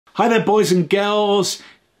Hi there, boys and girls.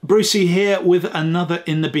 Brucey here with another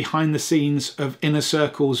in the behind the scenes of Inner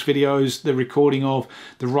Circles videos, the recording of,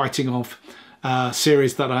 the writing of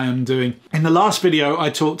series that I am doing. In the last video, I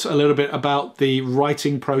talked a little bit about the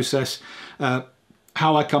writing process,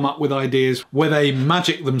 how I come up with ideas, where they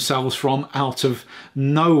magic themselves from out of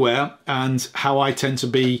nowhere, and how I tend to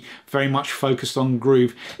be very much focused on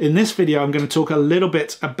groove. In this video, I'm going to talk a little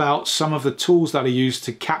bit about some of the tools that I use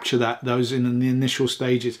to capture those in the initial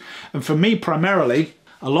stages. And for me, primarily,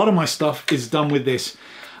 a lot of my stuff is done with this.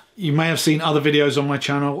 You may have seen other videos on my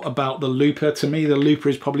channel about the looper. To me, the looper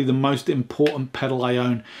is probably the most important pedal I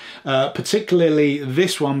own, particularly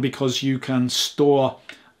this one because you can store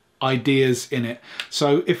ideas in it.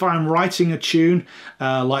 So if I'm writing a tune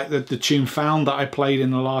like the tune Found that I played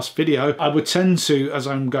in the last video, I would tend to, as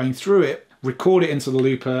I'm going through it, record it into the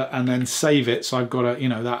looper and then save it. So I've got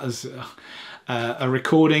a, that as a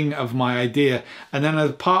recording of my idea, and then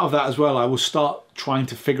as part of that as well, I will start trying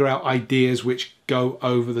to figure out ideas which go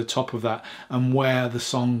over the top of that and where the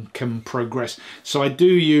song can progress. So I do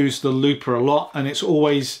use the looper a lot, and it's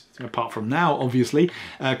always, apart from now obviously,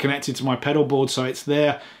 connected to my pedal board, so it's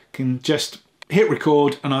there. Can just hit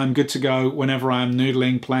record and I'm good to go whenever I'm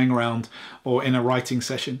noodling, playing around, or in a writing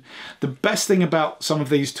session. The best thing about some of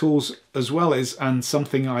these tools as well is, and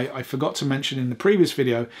something I forgot to mention in the previous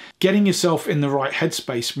video, getting yourself in the right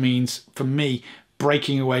headspace means, for me,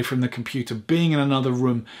 breaking away from the computer, being in another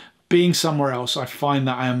room, being somewhere else. I find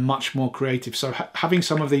that I am much more creative. So having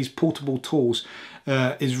some of these portable tools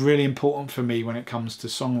is really important for me when it comes to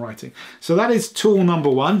songwriting. So that is tool number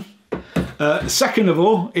one. Second of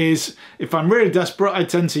all is, if I'm really desperate, I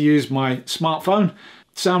tend to use my smartphone,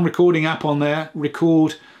 sound recording app on there,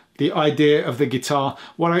 record the idea of the guitar.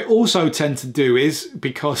 What I also tend to do is,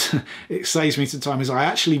 because it saves me some time, is I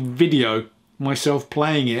actually video myself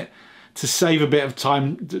playing it to save a bit of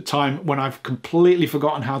time when I've completely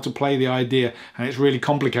forgotten how to play the idea and it's really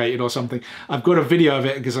complicated or something. I've got a video of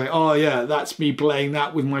it and can say, oh yeah, that's me playing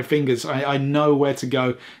that with my fingers. I know where to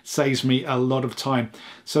go. Saves me a lot of time.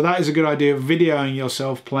 So that is a good idea, videoing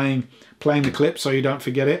yourself playing the clip so you don't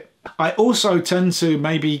forget it. I also tend to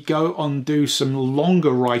maybe go on do some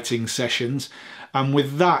longer writing sessions, and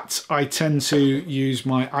with that I tend to use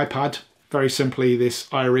my iPad, very simply this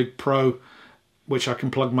iRig Pro, which I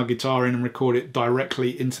can plug my guitar in and record it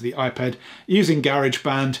directly into the iPad using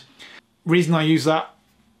GarageBand. Reason I use that,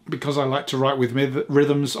 because I like to write with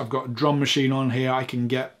rhythms. I've got a drum machine on here. I can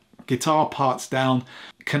get guitar parts down,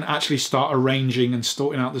 can actually start arranging and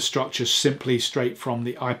sorting out the structure simply straight from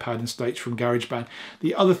the iPad and straight from GarageBand.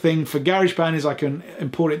 The other thing for GarageBand is I can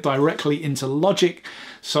import it directly into Logic,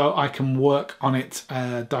 so I can work on it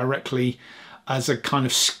directly as a kind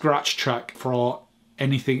of scratch track for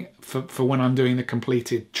anything, for when I'm doing the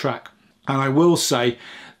completed track. And I will say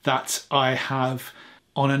that I have,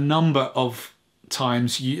 on a number of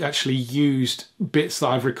times, actually used bits that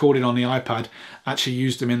I've recorded on the iPad, actually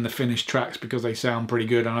used them in the finished tracks because they sound pretty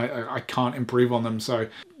good and I can't improve on them. So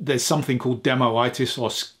there's something called demo-itis, or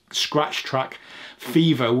scratch track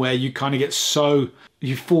fever, where you kind of get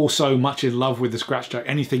you fall so much in love with the scratch track,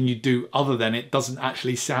 anything you do other than it doesn't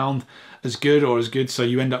actually sound as good, so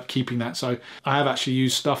you end up keeping that. So I have actually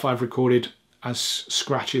used stuff I've recorded as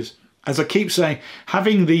scratches. As I keep saying,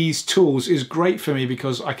 having these tools is great for me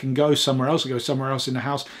because I can go somewhere else, in the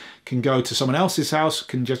house, can go to someone else's house,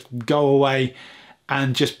 can just go away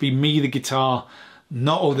and just be me, the guitar,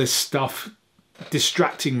 not all this stuff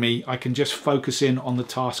distracting me. I can just focus in on the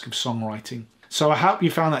task of songwriting. So I hope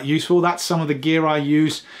you found that useful. That's some of the gear I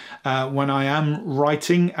use when I am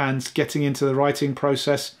writing and getting into the writing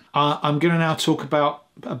process. I'm going to now talk about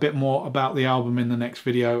a bit more about the album in the next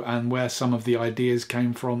video and where some of the ideas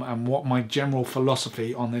came from and what my general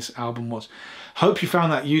philosophy on this album was. Hope you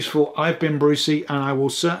found that useful. I've been Brucey and I will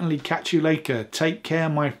certainly catch you later. Take care,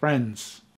 my friends.